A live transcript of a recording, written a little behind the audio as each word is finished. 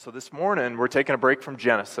So this morning, we're taking a break from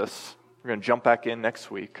Genesis. We're going to jump back in next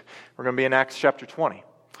week. We're going to be in Acts chapter 20.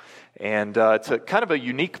 And it's a kind of a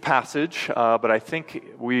unique passage, but I think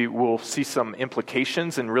we will see some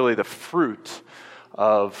implications and really the fruit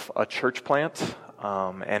of a church plant.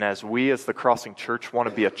 And as we, as the Crossing Church, want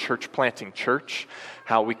to be a church-planting church,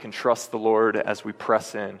 how we can trust the Lord as we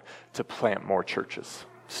press in to plant more churches.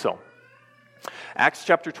 So, Acts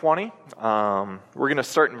chapter 20, we're going to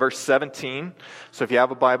start in verse 17. So if you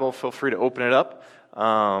have a Bible, feel free to open it up.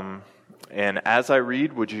 And as I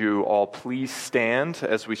read, would you all please stand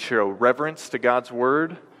as we show reverence to God's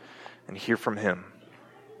word and hear from Him.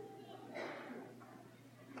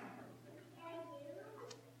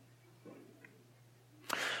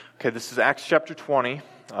 Okay, this is Acts chapter 20.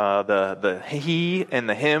 The he and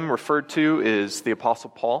the him referred to is the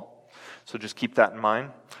Apostle Paul. So just keep that in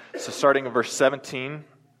mind. So starting in verse 17,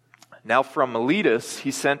 now from Miletus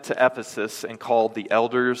he sent to Ephesus and called the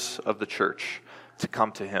elders of the church to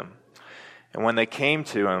come to him. And when they came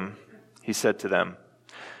to him, he said to them,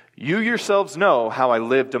 "You yourselves know how I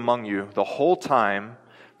lived among you the whole time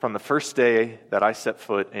from the first day that I set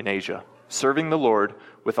foot in Asia, serving the Lord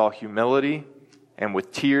with all humility and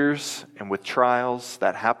with tears and with trials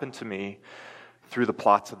that happened to me through the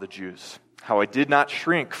plots of the Jews. How I did not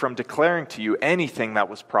shrink from declaring to you anything that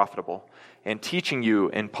was profitable, and teaching you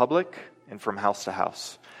in public and from house to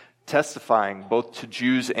house, testifying both to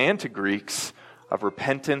Jews and to Greeks of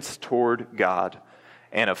repentance toward God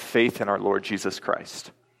and of faith in our Lord Jesus Christ.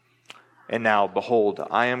 And now, behold,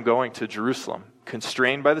 I am going to Jerusalem,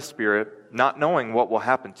 constrained by the Spirit, not knowing what will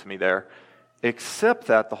happen to me there, except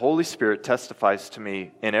that the Holy Spirit testifies to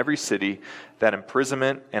me in every city that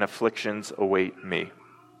imprisonment and afflictions await me.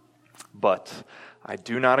 But I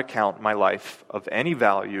do not account my life of any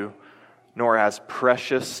value, nor as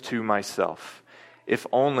precious to myself, if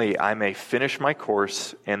only I may finish my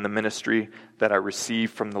course and the ministry that I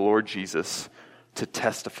received from the Lord Jesus to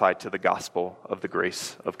testify to the gospel of the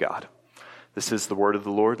grace of God." This is the word of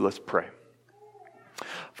the Lord. Let's pray.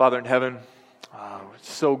 Father in heaven,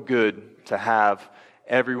 it's so good to have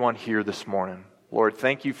everyone here this morning. Lord,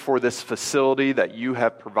 thank you for this facility that you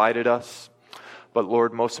have provided us. But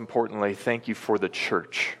Lord, most importantly, thank you for the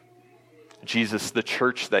church. Jesus, the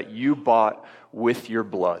church that you bought with your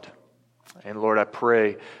blood. And Lord, I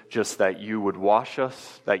pray just that you would wash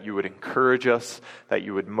us, that you would encourage us, that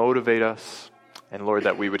you would motivate us, and Lord,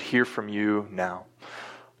 that we would hear from you now.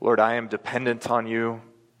 Lord, I am dependent on you,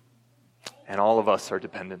 and all of us are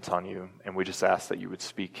dependent on you, and we just ask that you would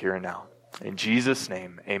speak here and now. In Jesus'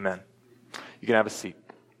 name, amen. You can have a seat.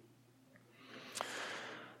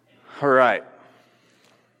 All right.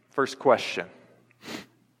 First question.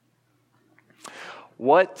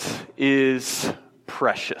 What is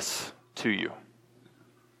precious to you?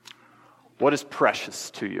 What is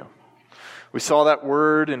precious to you? We saw that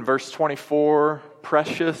word in verse 24,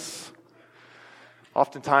 precious.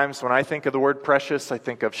 Oftentimes when I think of the word precious, I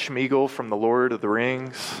think of Schmeagol from The Lord of the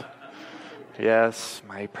Rings. Yes,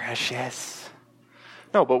 my precious.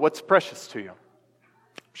 No, but what's precious to you?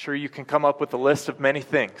 I'm sure you can come up with a list of many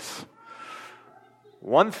things.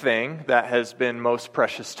 One thing that has been most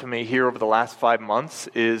precious to me here over the last 5 months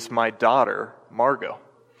is my daughter, Margot.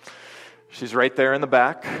 She's right there in the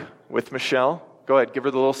back with Michelle. Go ahead, give her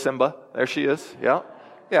the little Simba. There she is. Yeah,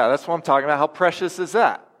 that's what I'm talking about. How precious is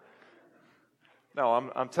that? No,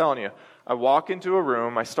 I'm telling you. I walk into a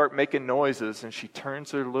room, I start making noises, and she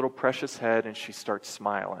turns her little precious head and she starts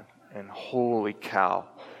smiling. And holy cow,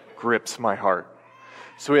 grips my heart.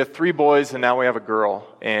 So we have 3 boys and now we have a girl.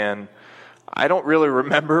 And I don't really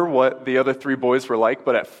remember what the other 3 boys were like,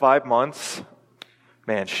 but at 5 months,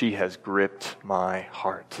 man, she has gripped my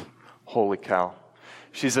heart. Holy cow.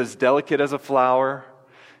 She's as delicate as a flower,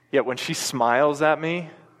 yet when she smiles at me,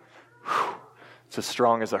 it's as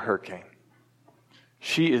strong as a hurricane.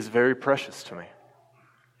 She is very precious to me.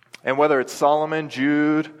 And whether it's Solomon,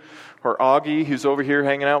 Jude, or Augie, who's over here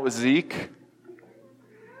hanging out with Zeke,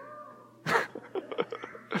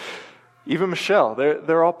 even Michelle,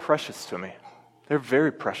 they're all precious to me. They're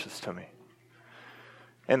very precious to me.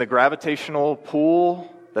 And the gravitational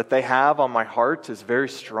pull that they have on my heart is very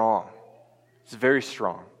strong. It's very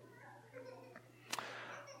strong.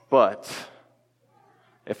 But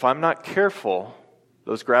if I'm not careful,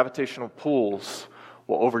 those gravitational pulls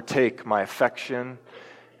will overtake my affection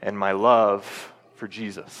and my love for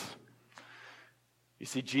Jesus. You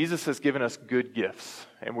see, Jesus has given us good gifts,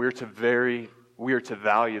 and we are to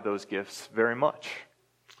value those gifts very much.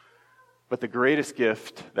 But the greatest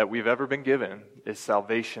gift that we've ever been given is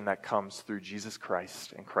salvation that comes through Jesus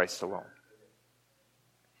Christ and Christ alone.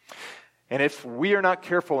 And if we are not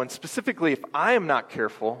careful, and specifically if I am not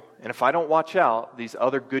careful, and if I don't watch out, these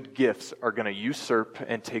other good gifts are going to usurp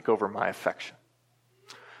and take over my affection.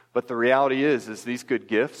 But the reality is these good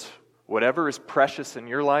gifts, whatever is precious in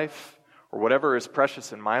your life, or whatever is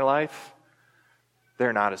precious in my life,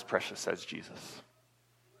 they're not as precious as Jesus.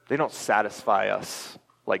 They don't satisfy us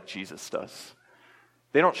like Jesus does.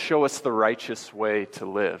 They don't show us the righteous way to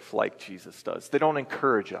live like Jesus does. They don't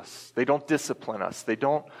encourage us. They don't discipline us. They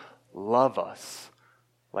don't love us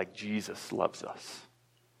like Jesus loves us.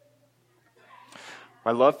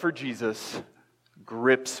 My love for Jesus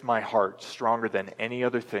grips my heart stronger than any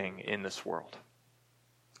other thing in this world.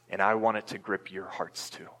 And I want it to grip your hearts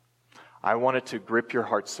too. I want it to grip your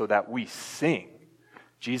hearts so that we sing,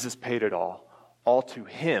 Jesus paid it all to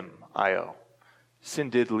him I owe. Sin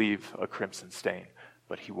did leave a crimson stain,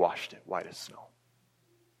 but he washed it white as snow.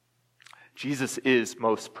 Jesus is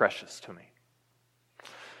most precious to me.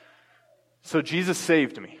 So Jesus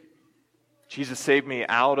saved me. Jesus saved me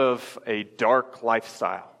out of a dark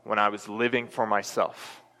lifestyle when I was living for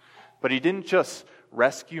myself. But he didn't just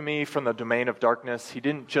rescue me from the domain of darkness. He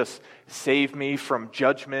didn't just save me from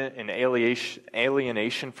judgment and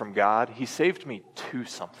alienation from God. He saved me to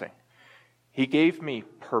something. He gave me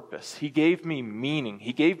purpose. He gave me meaning.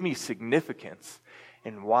 He gave me significance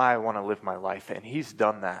in why I want to live my life. And he's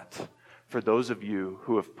done that for those of you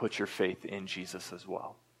who have put your faith in Jesus as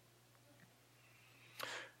well.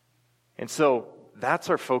 And so that's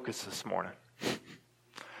our focus this morning.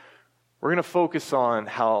 We're going to focus on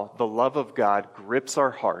how the love of God grips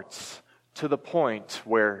our hearts to the point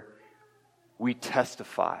where we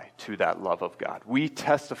testify to that love of God. We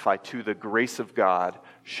testify to the grace of God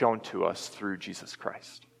shown to us through Jesus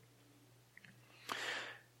Christ.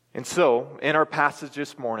 And so, in our passage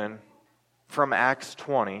this morning from Acts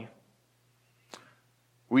 20,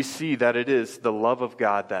 we see that it is the love of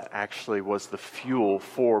God that actually was the fuel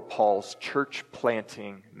for Paul's church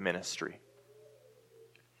planting ministry.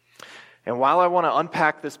 And while I want to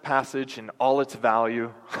unpack this passage and all its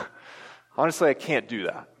value, honestly, I can't do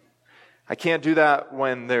that. I can't do that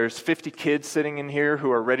when there's 50 kids sitting in here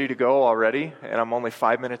who are ready to go already, and I'm only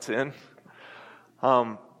 5 minutes in.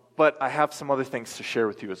 But I have some other things to share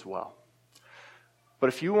with you as well. But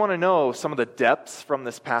if you want to know some of the depths from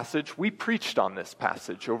this passage, we preached on this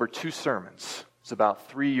passage over 2 sermons. It was about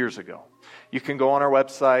 3 years ago. You can go on our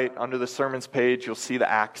website, under the sermons page, you'll see the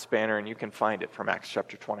Acts banner, and you can find it from Acts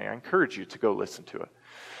chapter 20. I encourage you to go listen to it.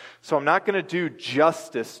 So I'm not going to do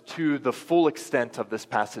justice to the full extent of this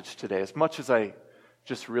passage today, as much as I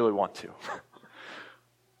just really want to.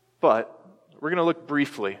 But we're going to look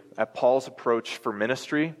briefly at Paul's approach for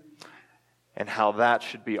ministry and how that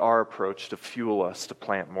should be our approach to fuel us to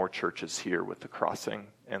plant more churches here with the Crossing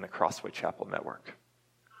and the Crossway Chapel Network.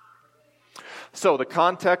 So the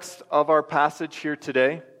context of our passage here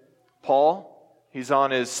today, Paul, he's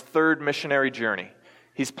on his 3rd missionary journey.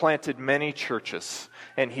 He's planted many churches,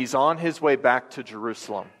 and he's on his way back to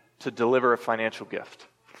Jerusalem to deliver a financial gift.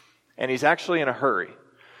 And he's actually in a hurry.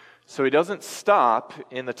 So he doesn't stop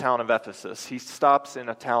in the town of Ephesus. He stops in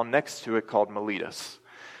a town next to it called Miletus.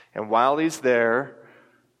 And while he's there,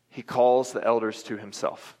 he calls the elders to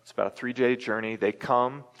himself. It's about a 3-day journey. They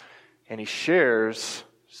come, and he shares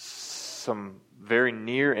some very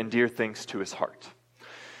near and dear things to his heart.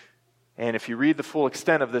 And if you read the full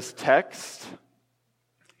extent of this text,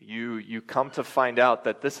 you come to find out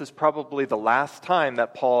that this is probably the last time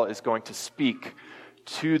that Paul is going to speak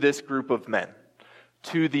to this group of men,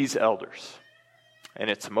 to these elders. And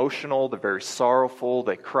it's emotional, they're very sorrowful,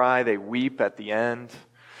 they cry, they weep at the end.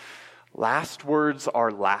 Last words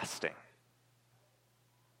are lasting.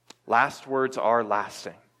 Last words are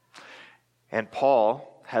lasting. And Paul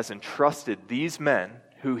has entrusted these men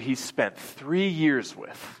who he spent 3 years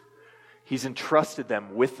with. He's entrusted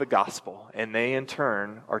them with the gospel, and they in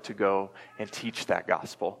turn are to go and teach that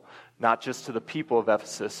gospel, not just to the people of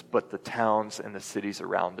Ephesus, but the towns and the cities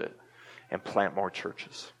around it, and plant more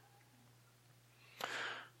churches.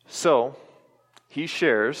 So, he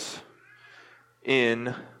shares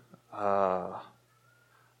in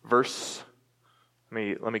verse,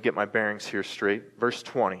 let me get my bearings here straight, verse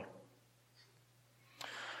 20.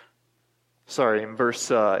 In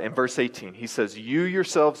verse 18, he says, "You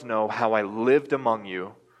yourselves know how I lived among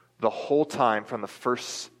you the whole time from the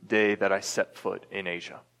first day that I set foot in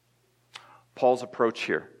Asia." Paul's approach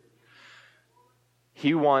here.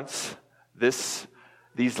 He wants these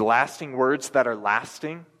lasting words that are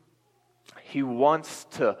lasting. He wants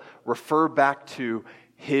to refer back to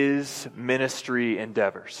his ministry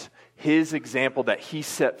endeavors, his example that he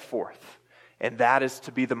set forth, and that is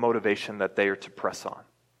to be the motivation that they are to press on.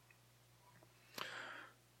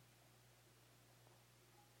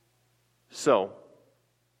 So,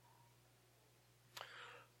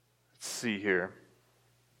 let's see here.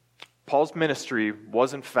 Paul's ministry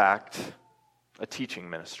was, in fact, a teaching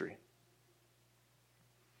ministry.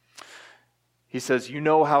 He says, "You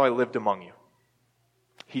know how I lived among you."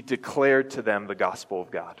 He declared to them the gospel of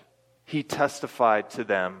God. He testified to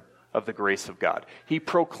them of the grace of God. He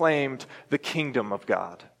proclaimed the kingdom of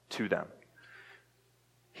God to them.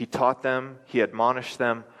 He taught them, he admonished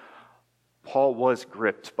them. Paul was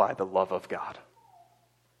gripped by the love of God.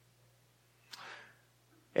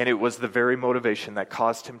 And it was the very motivation that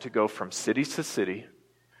caused him to go from city to city,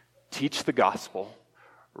 teach the gospel,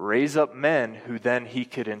 raise up men who then he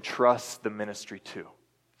could entrust the ministry to.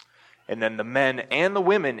 And then the men and the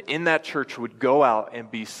women in that church would go out and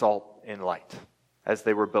be salt and light as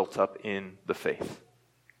they were built up in the faith.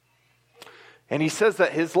 And he says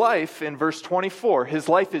that his life, in verse 24, his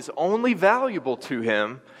life is only valuable to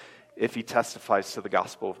him if he testifies to the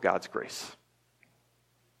gospel of God's grace.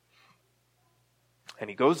 And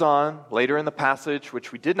he goes on later in the passage,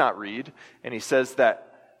 which we did not read, and he says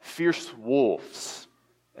that fierce wolves,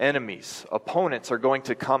 enemies, opponents are going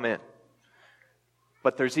to come in.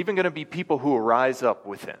 But there's even going to be people who will rise up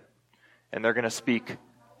within, and they're going to speak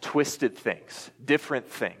twisted things, different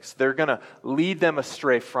things. They're going to lead them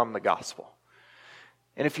astray from the gospel.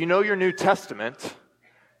 And if you know your New Testament,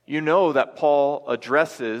 you know that Paul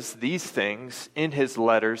addresses these things in his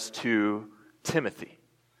letters to Timothy.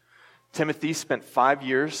 Timothy spent 5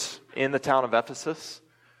 years in the town of Ephesus,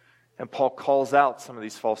 and Paul calls out some of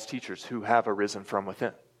these false teachers who have arisen from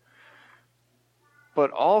within.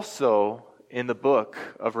 But also in the book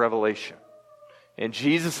of Revelation, in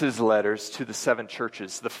Jesus' letters to the 7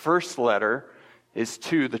 churches, the first letter is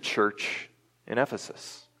to the church in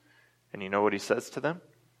Ephesus. And you know what he says to them?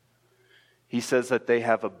 He says that they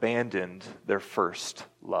have abandoned their first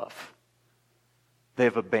love. They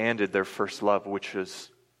have abandoned their first love, which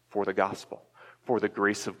is for the gospel, for the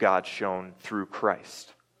grace of God shown through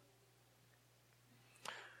Christ.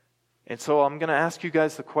 And so I'm going to ask you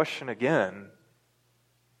guys the question again.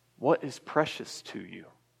 What is precious to you?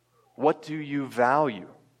 What do you value?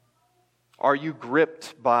 Are you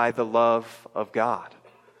gripped by the love of God?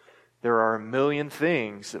 There are a million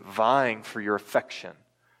things vying for your affection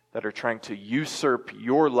that are trying to usurp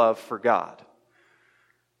your love for God.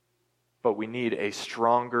 But we need a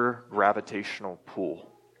stronger gravitational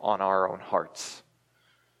pull on our own hearts.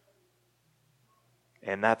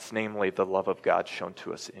 And that's namely the love of God shown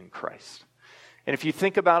to us in Christ. And if you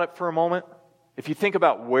think about it for a moment, if you think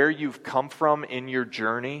about where you've come from in your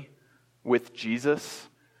journey with Jesus,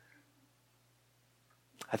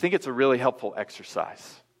 I think it's a really helpful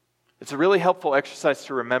exercise. It's a really helpful exercise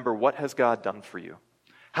to remember, what has God done for you?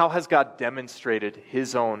 How has God demonstrated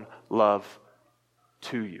his own love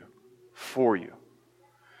to you, for you?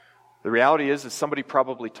 The reality is somebody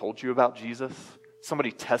probably told you about Jesus.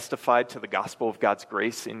 Somebody testified to the gospel of God's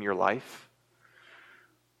grace in your life.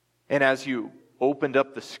 And as you opened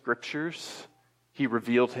up the scriptures, he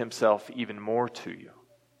revealed himself even more to you.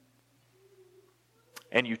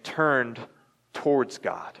 And you turned towards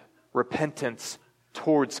God, repentance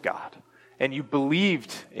towards God, and you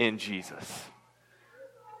believed in Jesus.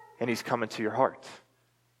 And he's come into your heart,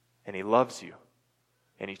 and he loves you,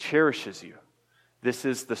 and he cherishes you. This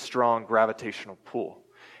is the strong gravitational pull.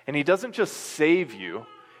 And he doesn't just save you.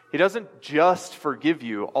 He doesn't just forgive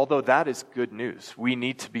you, although that is good news. We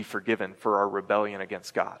need to be forgiven for our rebellion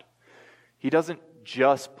against God. He doesn't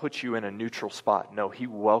just put you in a neutral spot. No, he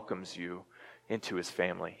welcomes you into his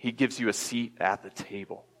family. He gives you a seat at the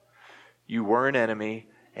table. You were an enemy,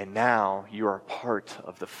 and now you are a part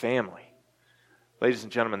of the family. Ladies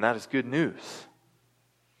and gentlemen, that is good news.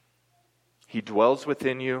 He dwells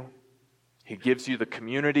within you. He gives you the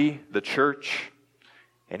community, the church,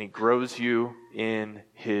 and he grows you in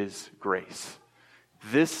his grace.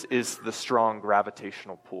 This is the strong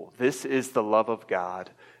gravitational pull. This is the love of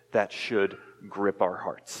God that should grip our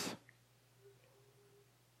hearts.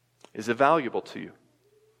 Is it valuable to you?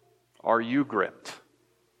 Are you gripped?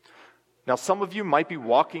 Now, some of you might be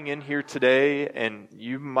walking in here today and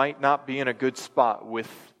you might not be in a good spot with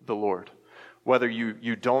the Lord. Whether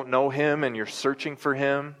you don't know him and you're searching for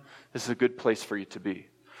him, this is a good place for you to be.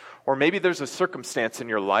 Or maybe there's a circumstance in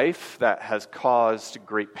your life that has caused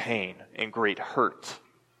great pain and great hurt.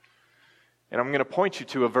 And I'm going to point you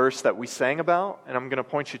to a verse that we sang about, and I'm going to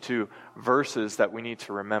point you to verses that we need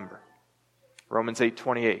to remember. Romans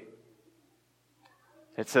 8:28.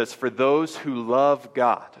 It says, "For those who love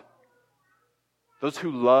God,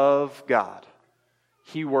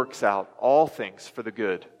 he works out all things for the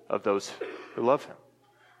good of those who love him,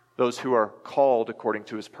 those who are called according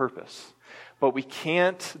to his purpose." But we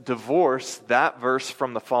can't divorce that verse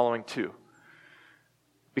from the following two.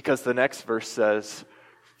 Because the next verse says,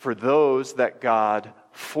 for those that God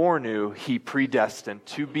foreknew, he predestined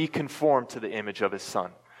to be conformed to the image of his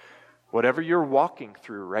Son. Whatever you're walking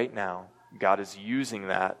through right now, God is using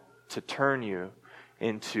that to turn you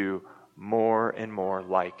into more and more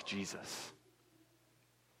like Jesus.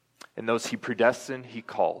 And those he predestined, he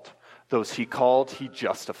called. Those he called, he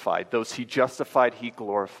justified. Those he justified, he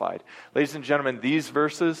glorified. Ladies and gentlemen, these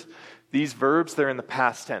verses, these verbs, they're in the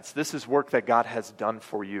past tense. This is work that God has done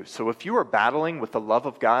for you. So if you are battling with the love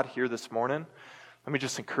of God here this morning, let me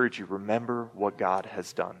just encourage you, remember what God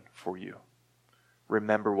has done for you.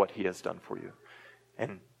 Remember what he has done for you.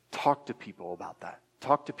 And talk to people about that.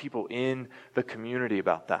 Talk to people in the community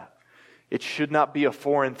about that. It should not be a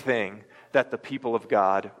foreign thing that the people of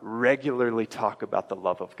God regularly talk about the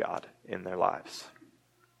love of God in their lives.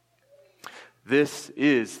 This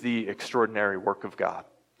is the extraordinary work of God,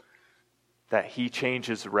 that he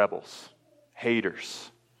changes rebels,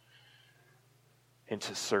 haters,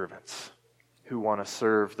 into servants who want to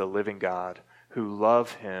serve the living God, who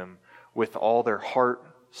love him with all their heart,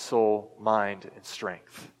 soul, mind, and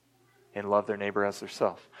strength, and love their neighbor as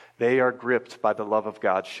themselves. They are gripped by the love of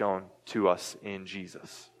God shown to us in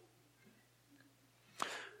Jesus.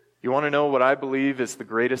 You want to know what I believe is the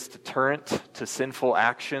greatest deterrent to sinful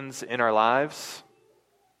actions in our lives?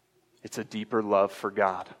 It's a deeper love for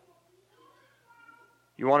God.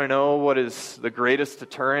 You want to know what is the greatest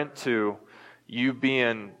deterrent to you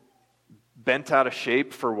being bent out of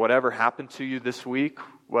shape for whatever happened to you this week,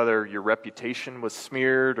 whether your reputation was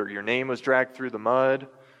smeared or your name was dragged through the mud?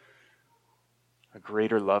 A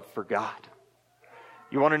greater love for God.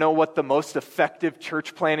 You want to know what the most effective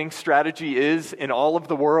church planning strategy is in all of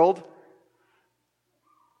the world?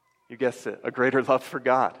 You guessed it, a greater love for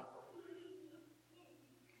God.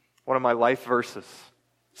 One of my life verses,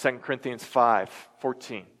 2 Corinthians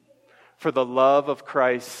 5:14. For the love of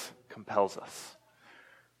Christ compels us.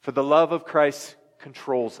 For the love of Christ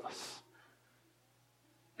controls us.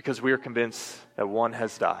 Because we are convinced that one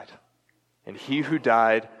has died. And he who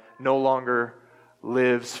died no longer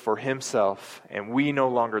lives for himself, and we no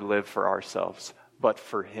longer live for ourselves, but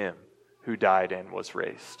for him who died and was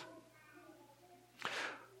raised.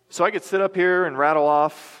 So I could sit up here and rattle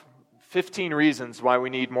off 15 reasons why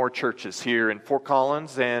we need more churches here in Fort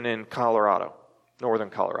Collins and in Colorado,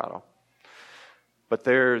 northern Colorado. But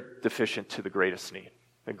they're deficient to the greatest need.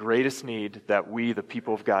 The greatest need that we, the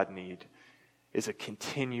people of God, need is a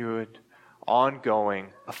continued,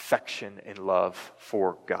 ongoing affection and love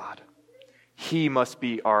for God. He must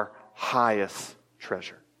be our highest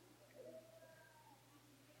treasure.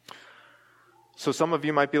 So some of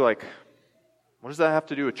you might be like, what does that have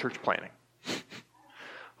to do with church planning?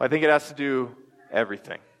 Well, I think it has to do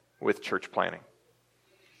everything with church planning.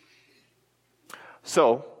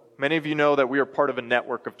 So, many of you know that we are part of a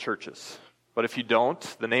network of churches. But if you don't,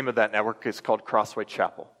 the name of that network is called Crossway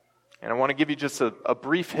Chapel. And I want to give you just a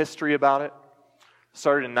brief history about it. It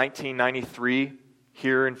started in 1993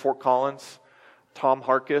 here in Fort Collins. Tom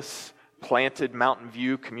Harkis planted Mountain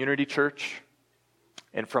View Community Church,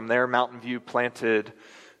 and from there Mountain View planted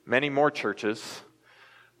many more churches.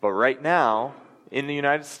 But right now, in the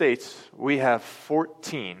United States, we have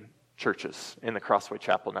 14 churches in the Crossway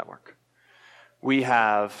Chapel network. We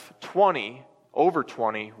have over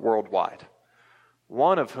 20 worldwide,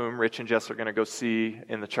 one of whom Rich and Jess are going to go see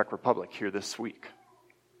in the Czech Republic here this week.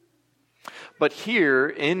 But here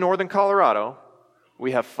in northern Colorado,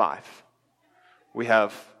 we have 5. We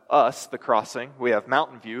have us, the Crossing. We have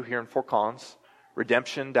Mountain View here in Fort Collins,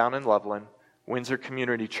 Redemption down in Loveland, Windsor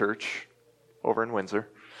Community Church over in Windsor,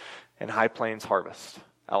 and High Plains Harvest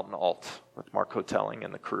out in Alt with Mark Hotelling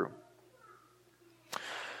and the crew.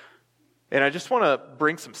 And I just want to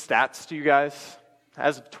bring some stats to you guys.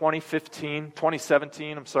 As of 2017,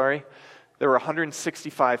 there were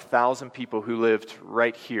 165,000 people who lived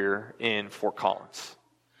right here in Fort Collins.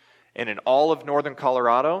 And in all of northern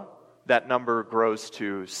Colorado, that number grows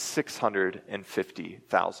to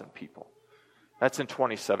 650,000 people. That's in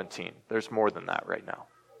 2017. There's more than that right now.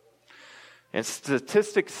 And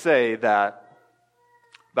statistics say that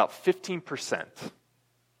about 15%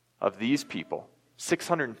 of these people,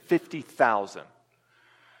 650,000,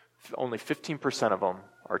 only 15% of them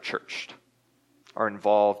are churched, are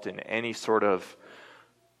involved in any sort of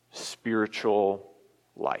spiritual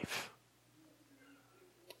life.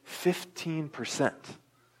 15%.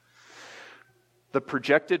 The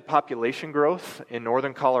projected population growth in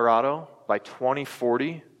northern Colorado by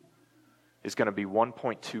 2040 is going to be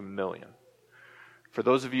 1.2 million. For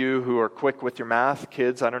those of you who are quick with your math,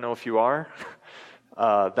 kids, I don't know if you are,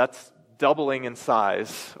 that's doubling in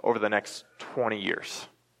size over the next 20 years,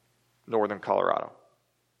 northern Colorado.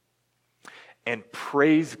 And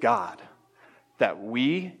praise God that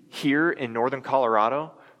we here in northern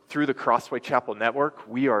Colorado, through the Crossway Chapel Network,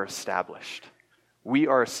 we are established. We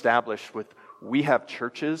are established we have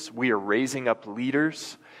churches, we are raising up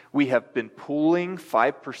leaders, we have been pooling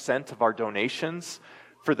 5% of our donations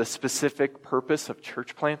for the specific purpose of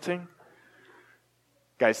church planting.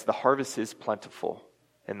 Guys, the harvest is plentiful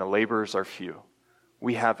and the laborers are few.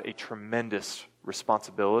 We have a tremendous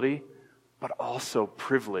responsibility, but also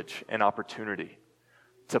privilege and opportunity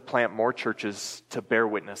to plant more churches to bear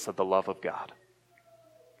witness of the love of God.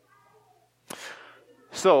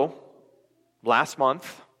 So, last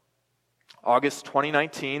month, August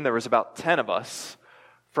 2019, there was about 10 of us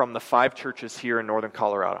from the 5 churches here in northern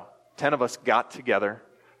Colorado. 10 of us got together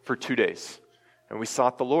for 2 days, and we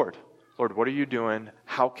sought the Lord. Lord, what are you doing?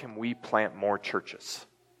 How can we plant more churches?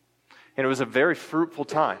 And it was a very fruitful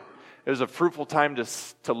time. It was a fruitful time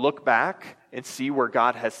to look back and see where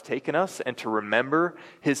God has taken us and to remember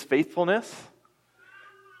His faithfulness.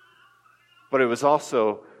 But it was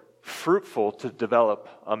also fruitful to develop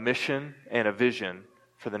a mission and a vision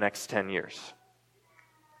for the next 10 years.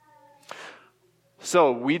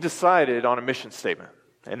 So we decided on a mission statement.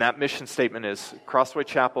 And that mission statement is Crossway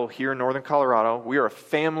Chapel here in northern Colorado. We are a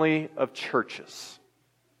family of churches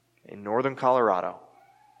in northern Colorado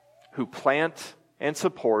who plant and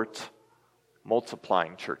support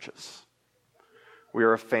multiplying churches. We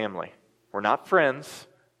are a family. We're not friends,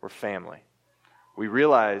 we're family. We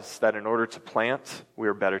realize that in order to plant, we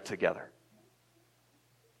are better together.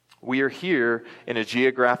 We are here in a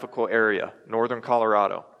geographical area, northern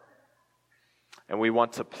Colorado, and we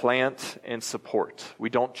want to plant and support. We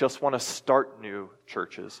don't just want to start new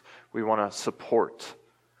churches. We want to support,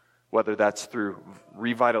 whether that's through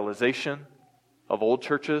revitalization of old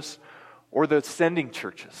churches or the sending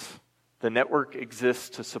churches. The network exists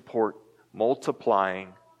to support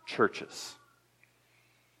multiplying churches.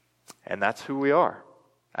 And that's who we are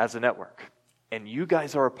as a network. And you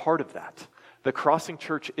guys are a part of that. The Crossing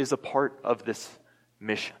Church is a part of this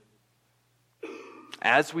mission.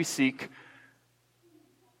 As we seek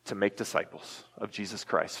to make disciples of Jesus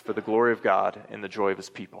Christ for the glory of God and the joy of His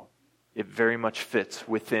people, it very much fits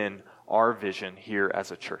within our vision here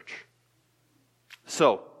as a church.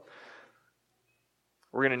 So,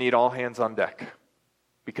 we're going to need all hands on deck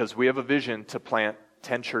because we have a vision to plant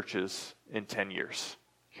 10 churches in 10 years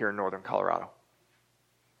here in northern Colorado.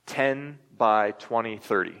 10 by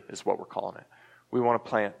 2030 is what we're calling it. We want to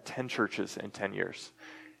plant 10 churches in 10 years,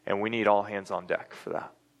 and we need all hands on deck for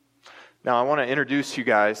that. Now, I want to introduce you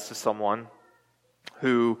guys to someone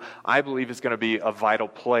who I believe is going to be a vital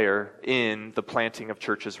player in the planting of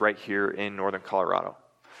churches right here in northern Colorado.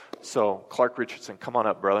 So, Clark Richardson, come on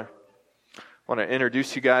up, brother. I want to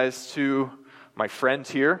introduce you guys to my friend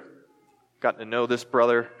here. Gotten to know this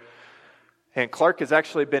brother. And Clark has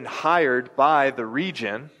actually been hired by the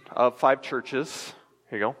region of 5 churches.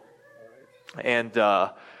 Here you go. And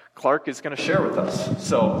Clark is going to share with us.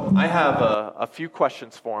 So I have a few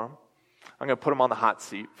questions for him. I'm going to put him on the hot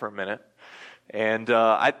seat for a minute. And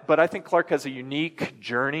but I think Clark has a unique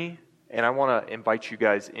journey, and I want to invite you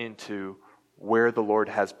guys into where the Lord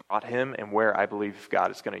has brought him and where I believe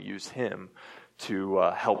God is going to use him to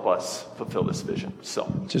help us fulfill this vision.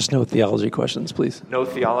 So, just no theology questions, please. No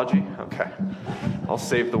theology? Okay. I'll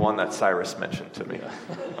save the one that Cyrus mentioned to me.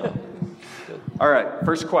 All right,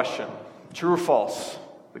 first question. True or false?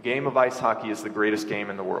 The game of ice hockey is the greatest game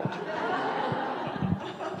in the world.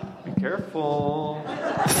 Be careful.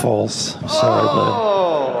 False. Sorry,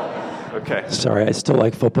 bud. Okay. Sorry, I still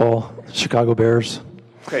like football. Chicago Bears.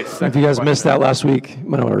 Okay, if you guys missed that last week, you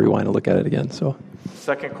might want to rewind and look at it again. So,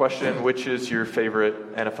 second question, which is your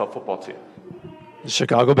favorite NFL football team? The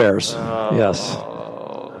Chicago Bears. Yes.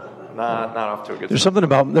 Not off to a good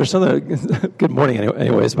start. There's something, good morning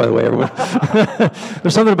anyways, by the way, everyone.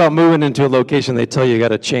 There's something about moving into a location they tell you got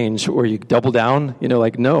to change or you double down,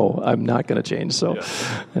 like, no, I'm not going to change. So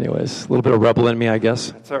anyways, a little bit of rebel in me, I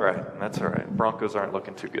guess. That's all right. Broncos aren't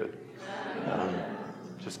looking too good.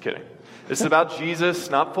 Just kidding. This is about Jesus,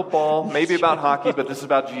 not football, maybe about hockey, but this is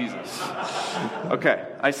about Jesus. Okay,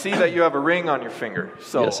 I see that you have a ring on your finger.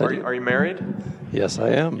 So, yes, are you married? Yes, I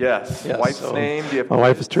am. Yes. Wife's name? Do you have my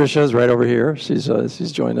wife is Tricia, is right over here. She's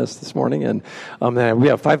joined us this morning, and we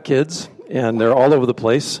have 5 kids, and they're all over the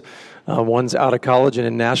place. One's out of college and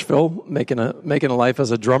in Nashville, making a life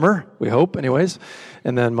as a drummer. We hope, anyways.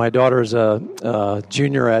 And then my daughter's a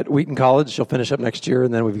junior at Wheaton College. She'll finish up next year.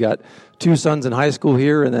 And then we've got 2 sons in high school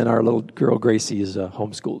here, and then our little girl Gracie is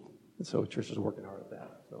homeschooled. And so Tricia's working hard at that.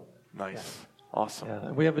 So nice. Awesome.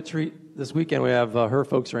 Yeah, we have a treat this weekend. We have her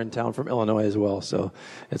folks are in town from Illinois as well, so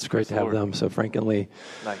it's great to have them. So Frank and Lee.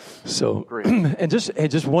 Nice. So Great. And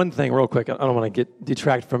just one thing, real quick. I don't want to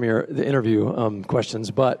detract from the interview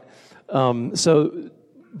questions, but so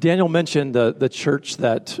Daniel mentioned the church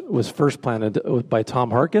that was first planted by Tom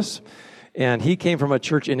Harkis, and he came from a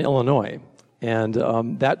church in Illinois. And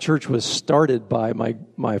that church was started by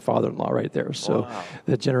my father-in-law right there. So wow.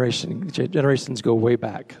 The generations go way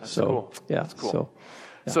back. That's so cool. yeah. That's cool. So,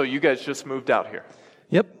 yeah. So you guys just moved out here?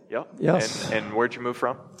 Yep. Yep. Yes. And where'd you move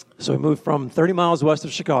from? So we moved from 30 miles west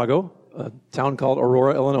of Chicago, a town called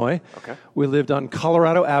Aurora, Illinois. Okay. We lived on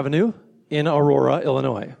Colorado Avenue in Aurora,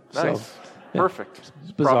 Illinois. Nice. So, yeah. Perfect.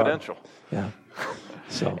 Bizarre. Providential. Yeah.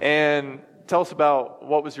 So. And tell us about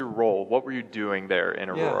what was your role? What were you doing there in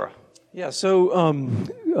Aurora? Yeah, so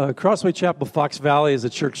Crossway Chapel Fox Valley is a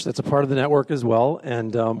church that's a part of the network as well,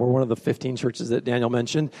 and we're one of the 15 churches that Daniel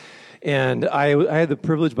mentioned. And I had the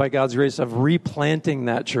privilege, by God's grace, of replanting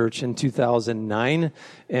that church in 2009,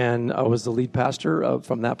 and I was the lead pastor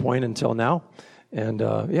from that point until now. And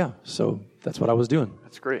so that's what I was doing.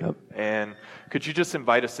 That's great. Yep. And could you just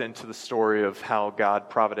invite us into the story of how God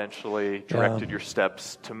providentially directed your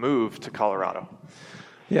steps to move to Colorado?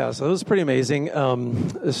 Yeah, so it was pretty amazing.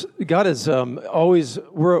 God is always,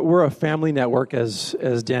 we're a family network,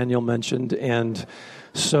 as Daniel mentioned, and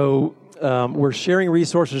so we're sharing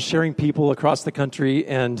resources, sharing people across the country,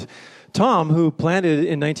 and Tom, who planted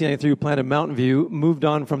in 1993, planted Mountain View, moved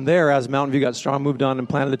on from there as Mountain View got strong, moved on and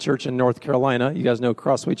planted a church in North Carolina. You guys know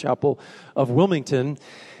Crossway Chapel of Wilmington.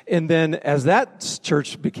 And then as that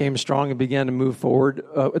church became strong and began to move forward,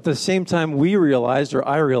 at the same time I realized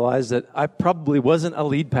that I probably wasn't a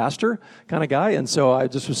lead pastor kind of guy. And so I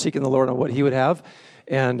just was seeking the Lord on what he would have.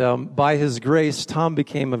 And by his grace, Tom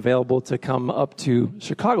became available to come up to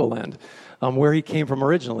Chicagoland, where he came from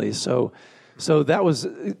originally. So that was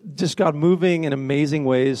just God moving in amazing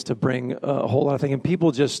ways to bring a whole lot of things. And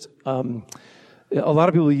people just... a lot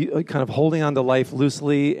of people kind of holding on to life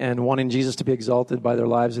loosely and wanting Jesus to be exalted by their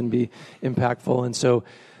lives and be impactful. And so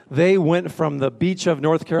they went from the beach of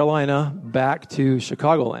North Carolina back to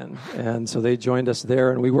Chicagoland. And so they joined us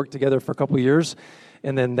there, and we worked together for a couple of years.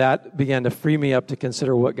 And then that began to free me up to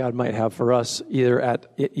consider what God might have for us, either at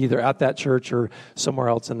that church or somewhere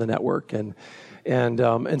else in the network. And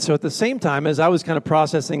so at the same time, as I was kind of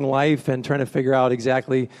processing life and trying to figure out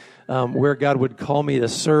exactly where God would call me to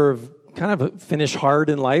serve, kind of finish hard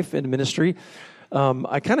in life, in ministry,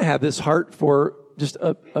 I kind of had this heart for just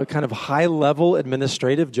a kind of high-level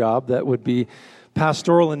administrative job that would be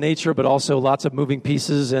pastoral in nature, but also lots of moving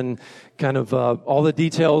pieces and kind of all the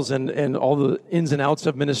details and all the ins and outs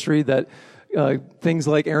of ministry that things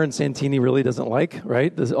like Aaron Santini really doesn't like,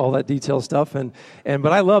 right? There's all that detail stuff,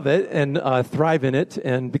 but I love it and thrive in it,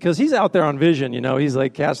 and because he's out there on vision, he's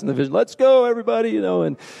like casting the vision. Let's go, everybody,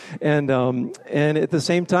 and at the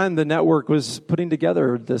same time, the network was putting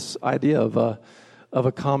together this idea of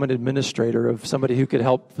a common administrator, of somebody who could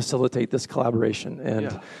help facilitate this collaboration,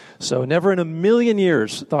 and so never in a million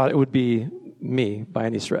years thought it would be me by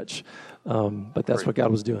any stretch, but that's what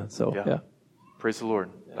God was doing. So yeah. Praise the Lord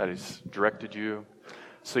that He's directed you.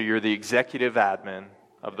 So you're the executive admin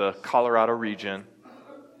of the Colorado region.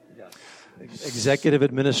 Yes. Executive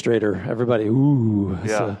administrator. Everybody, ooh.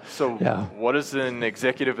 Yeah. What does an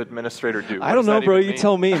executive administrator do? I don't know, bro. You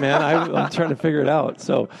tell me, man. I'm trying to figure it out.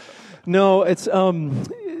 So, no, it's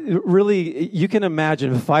really, you can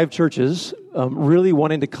imagine 5 churches really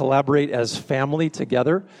wanting to collaborate as family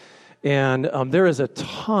together. And there is a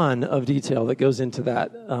ton of detail that goes into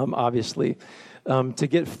that, obviously. To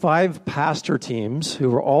get 5 pastor teams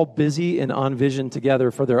who are all busy and on vision together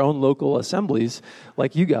for their own local assemblies,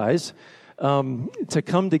 like you guys, to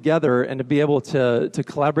come together and to be able to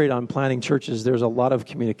collaborate on planning churches, there's a lot of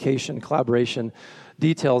communication, collaboration,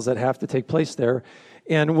 details that have to take place there.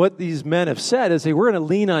 And what these men have said is, hey, we're going to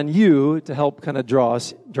lean on you to help kind of draw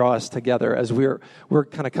us together as we're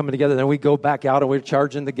kind of coming together. Then we go back out and we're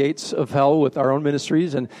charging the gates of hell with our own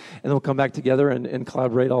ministries, and then we'll come back together and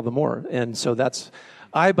collaborate all the more. And so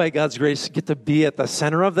I, by God's grace, get to be at the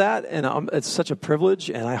center of that, and it's such a privilege,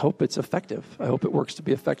 and I hope it's effective. I hope it works to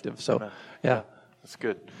be effective. So, yeah. That's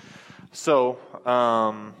good. So,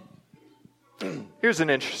 here's an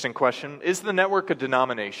interesting question. Is the network a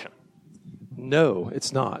denomination? No,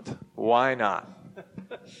 it's not. Why not?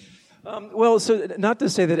 Well, so not to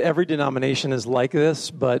say that every denomination is like this,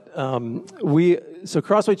 but so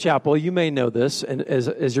Crossway Chapel, you may know this, and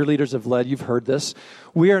as your leaders have led, you've heard this.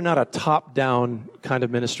 We are not a top-down kind of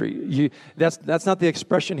ministry. That's not the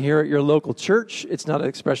expression here at your local church. It's not an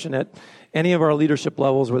expression at any of our leadership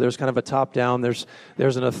levels where there's kind of a top-down. There's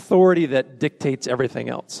an authority that dictates everything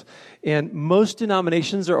else. And most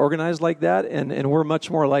denominations are organized like that, and we're much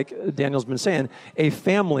more like Daniel's been saying, a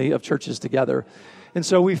family of churches together. And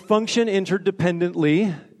so we function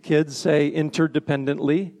interdependently. Kids say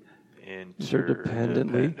interdependently.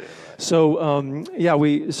 Interdependently.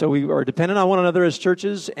 So we are dependent on one another as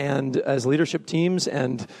churches and as leadership teams,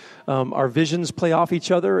 and our visions play off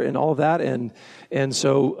each other and all of that. And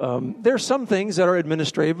so there are some things that are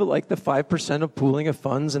administrative, like the 5% of pooling of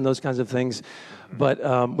funds and those kinds of things.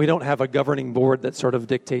 But we don't have a governing board that sort of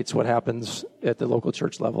dictates what happens at the local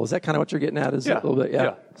church level. Is that kind of what you're getting at? Yeah. A little bit?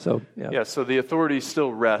 Yeah. So the authority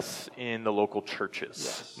still rests in the local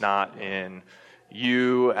churches, not in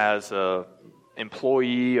you as a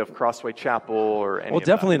employee of Crossway Chapel or any. Well,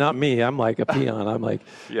 definitely not me. I'm like a peon. I'm like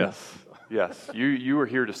yes. You are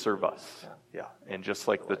here to serve us. Yeah, and just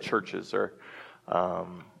like the churches are,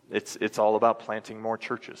 it's all about planting more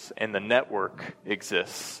churches, and the network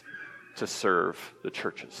exists to serve the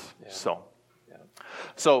churches. Yeah.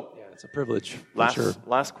 So it's a privilege.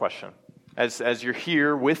 Last question. As you're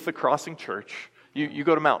here with the Crossing Church, you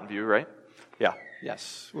go to Mountain View, right? Yeah.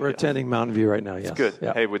 Yes, we're attending Mountain View right now. Yes, it's good.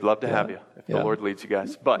 Yeah. Hey, we'd love to have you if the Lord leads you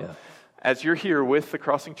guys. But as you're here with the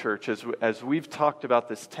Crossing Church, as we've talked about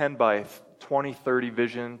this 10 by 2030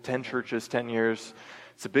 vision, 10 churches, 10 years,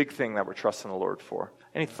 it's a big thing that we're trusting the Lord for.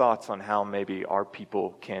 Any thoughts on how maybe our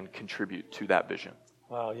people can contribute to that vision?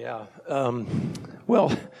 Wow, yeah.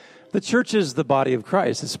 Well, the church is the body of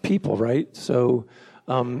Christ. It's people, right? So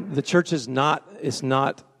the church is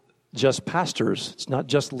not just pastors. It's not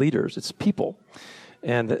just leaders. It's people.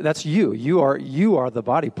 And that's you. You are the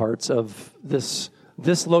body parts of this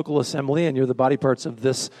local assembly, and you're the body parts of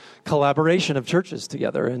this collaboration of churches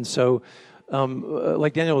together. And so,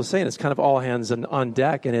 like Daniel was saying, it's kind of all hands on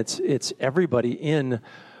deck, and it's everybody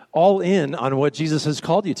all in on what Jesus has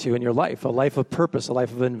called you to in your life, a life of purpose, a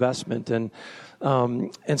life of investment. And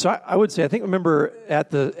so I would say, remember at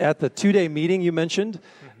the 2-day meeting you mentioned,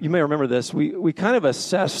 you may remember this, we kind of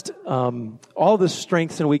assessed all the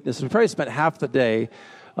strengths and weaknesses. We probably spent half the day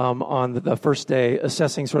on the first day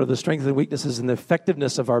assessing sort of the strengths and weaknesses and the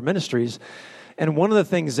effectiveness of our ministries. And one of the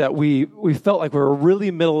things that we felt like we were really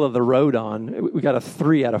middle of the road on, we got a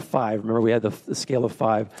 3 out of 5. Remember, we had the scale of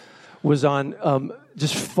 5, was on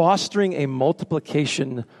just fostering a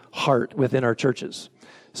multiplication heart within our churches.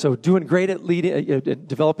 So doing great at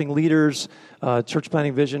developing leaders, church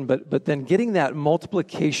planting vision, but then getting that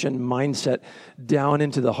multiplication mindset down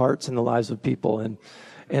into the hearts and the lives of people.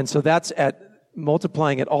 And so that's at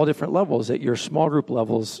multiplying at all different levels, at your small group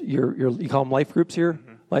levels, you call them life groups here?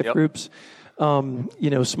 Mm-hmm. Life groups.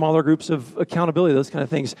 Smaller groups of accountability, those kind of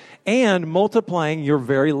things. And multiplying your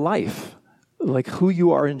very life, like who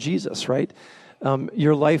you are in Jesus, right?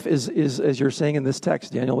 Your life is, as you're saying in this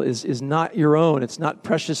text, Daniel, is not your own. It's not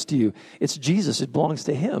precious to you. It's Jesus. It belongs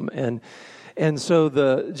to Him. And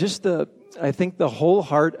so I think the whole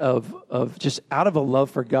heart of just out of a love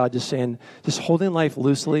for God, just holding life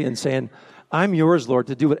loosely and saying, I'm yours, Lord,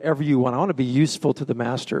 to do whatever you want. I want to be useful to the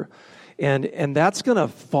Master. And that's going to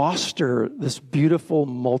foster this beautiful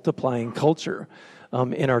multiplying culture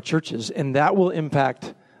in our churches. And that will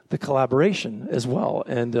impact the collaboration as well.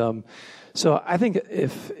 And so I think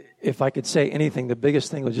if I could say anything, the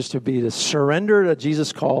biggest thing was just to surrender to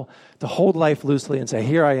Jesus' call, to hold life loosely and say,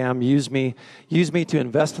 here I am, use me to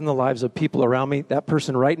invest in the lives of people around me, that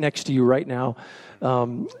person right next to you right now,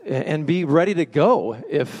 and be ready to go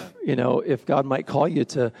if God might call you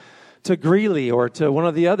to Greeley or to one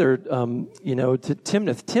of the other, to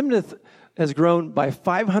Timnath. Timnath has grown by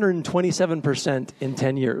 527% in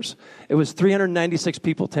 10 years. It was 396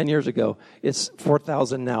 people 10 years ago. It's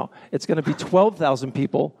 4,000 now. It's going to be 12,000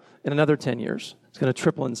 people in another 10 years. It's going to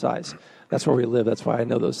triple in size. That's where we live. That's why I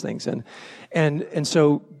know those things. And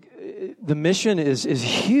so the mission is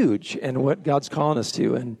huge and what God's calling us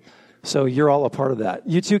to. And so you're all a part of that.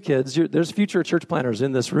 You too, kids. There's future church planners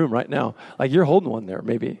in this room right now. Like you're holding one there,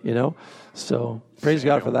 maybe, So praise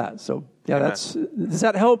God for that. So yeah, does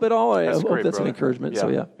that help at all? I hope great, that's brother. An encouragement. Yeah, so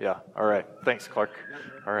yeah. Yeah. All right. Thanks, Clark.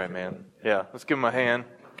 All right, man. Yeah. Let's give him a hand.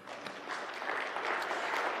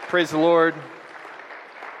 Praise the Lord.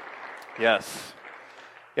 Yes.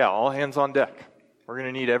 Yeah. All hands on deck. We're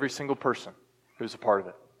going to need every single person who's a part of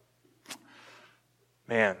it.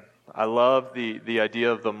 Man, I love the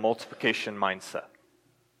idea of the multiplication mindset,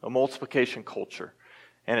 a multiplication culture.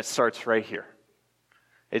 And it starts right here.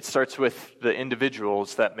 It starts with the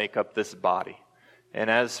individuals that make up this body. And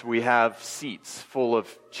as we have seats full of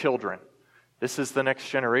children, this is the next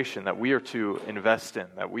generation that we are to invest in,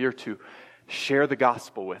 that we are to share the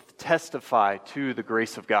gospel with, testify to the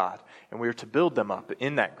grace of God. And we are to build them up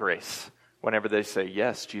in that grace whenever they say,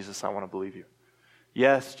 yes, Jesus, I want to believe you.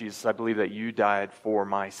 Yes, Jesus, I believe that you died for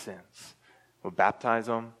my sins. We'll baptize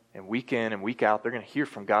them, and week in and week out, they're going to hear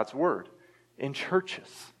from God's word in churches.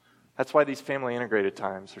 That's why these family integrated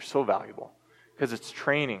times are so valuable, because it's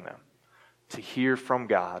training them to hear from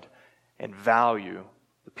God and value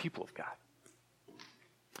the people of God.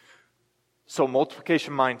 So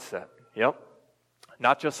multiplication mindset, yep.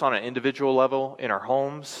 Not just on an individual level in our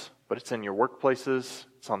homes, but it's in your workplaces,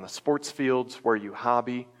 it's on the sports fields where you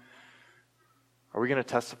hobby. Are we going to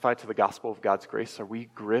testify to the gospel of God's grace? Are we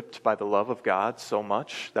gripped by the love of God so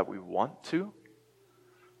much that we want to?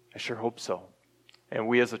 I sure hope so. And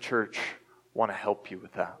we as a church want to help you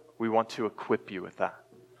with that. We want to equip you with that.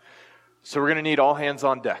 So we're going to need all hands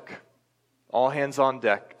on deck. All hands on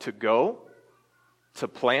deck to go, to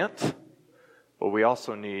plant, but we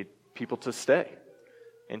also need people to stay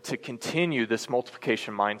and to continue this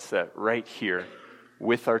multiplication mindset right here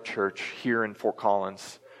with our church here in Fort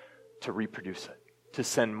Collins to reproduce it, to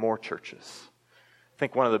send more churches. I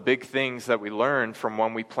think one of the big things that we learned from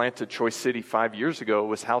when we planted Choice City 5 years ago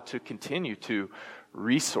was how to continue to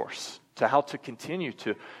resource, to how to continue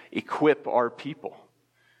to equip our people.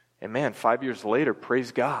 And man, 5 years later,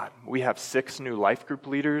 praise God, we have 6 new life group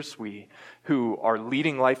leaders who are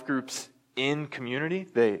leading life groups in community.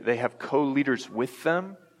 They have co-leaders with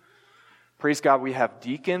them. Praise God, we have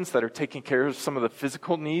deacons that are taking care of some of the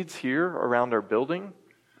physical needs here around our building.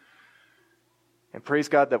 And praise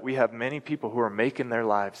God that we have many people who are making their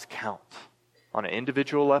lives count on an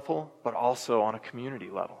individual level, but also on a community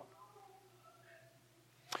level.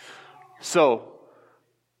 So,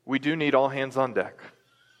 we do need all hands on deck.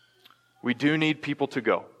 We do need people to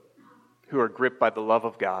go who are gripped by the love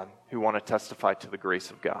of God, who want to testify to the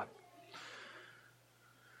grace of God.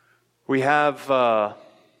 We have our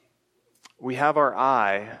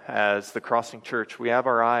eye, as the Crossing Church, we have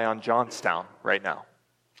our eye on Johnstown right now.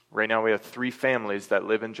 Right now we have 3 families that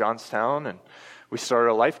live in Johnstown, and we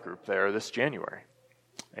started a life group there this January.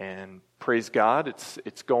 And praise God,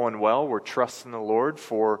 it's going well. We're trusting the Lord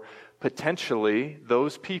for potentially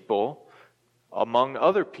those people, among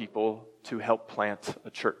other people, to help plant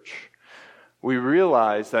a church. We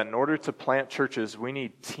realize that in order to plant churches, we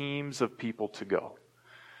need teams of people to go.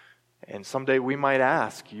 And someday we might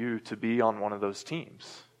ask you to be on one of those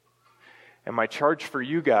teams. And my charge for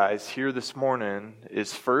you guys here this morning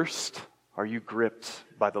is, first, are you gripped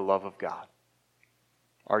by the love of God?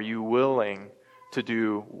 Are you willing to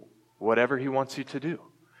do whatever He wants you to do?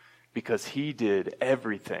 Because He did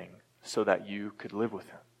everything so that you could live with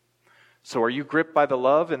Him. So are you gripped by the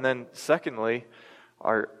love? And then secondly,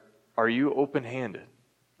 are you open-handed?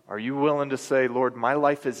 Are you willing to say, Lord, my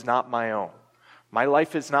life is not my own. My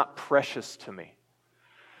life is not precious to me.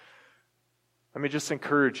 Let me just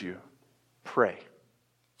encourage you. Pray.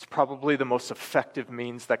 It's probably the most effective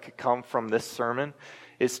means that could come from this sermon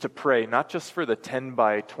is to pray, not just for the 10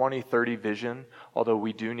 by 20, 30 vision, although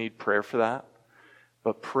we do need prayer for that,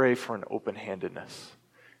 but pray for an open-handedness.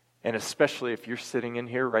 And especially if you're sitting in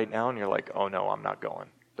here right now and you're like, oh no, I'm not going.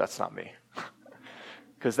 That's not me.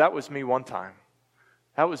 Because that was me one time.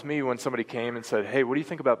 That was me when somebody came and said, hey, what do you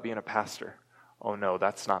think about being a pastor? Oh no,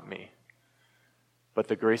 that's not me. But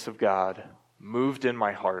the grace of God moved in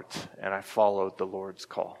my heart, and I followed the Lord's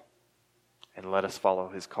call. And let us follow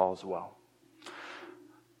His call as well.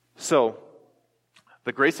 So,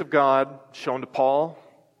 the grace of God shown to Paul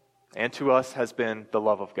and to us has been the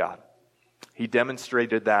love of God. He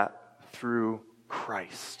demonstrated that through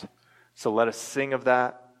Christ. So let us sing of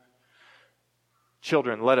that.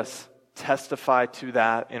 Children, let us testify to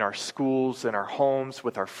that in our schools, in our homes,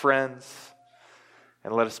 with our friends.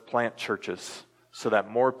 And let us plant churches so that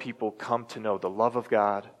more people come to know the love of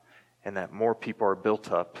God and that more people are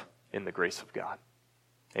built up in the grace of God.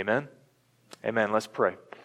 Amen? Amen. Let's pray.